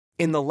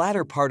In the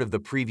latter part of the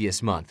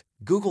previous month,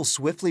 Google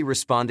swiftly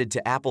responded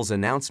to Apple's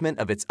announcement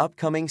of its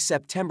upcoming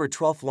September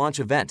 12th launch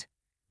event.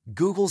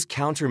 Google's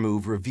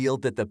countermove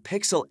revealed that the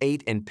Pixel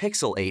 8 and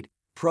Pixel 8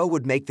 Pro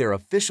would make their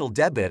official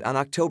debut on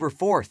October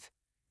 4th.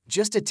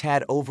 Just a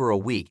tad over a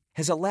week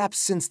has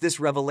elapsed since this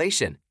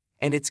revelation,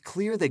 and it's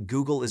clear that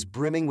Google is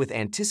brimming with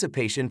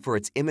anticipation for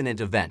its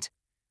imminent event.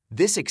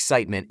 This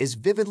excitement is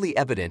vividly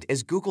evident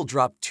as Google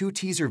dropped 2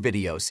 teaser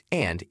videos,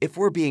 and if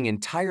we're being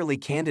entirely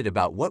candid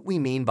about what we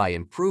mean by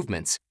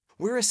improvements,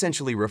 we're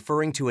essentially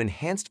referring to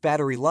enhanced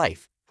battery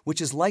life,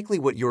 which is likely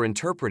what you're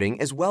interpreting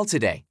as well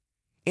today.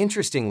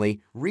 Interestingly,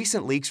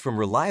 recent leaks from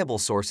reliable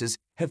sources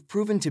have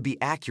proven to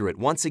be accurate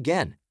once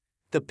again.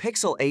 The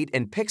Pixel 8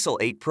 and Pixel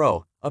 8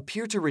 Pro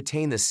appear to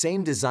retain the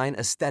same design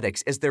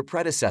aesthetics as their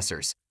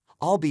predecessors,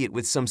 albeit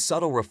with some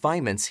subtle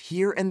refinements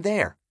here and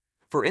there.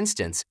 For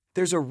instance,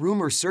 there's a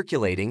rumor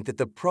circulating that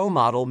the Pro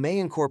model may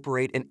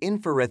incorporate an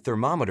infrared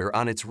thermometer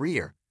on its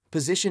rear,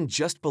 positioned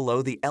just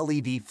below the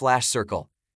LED flash circle.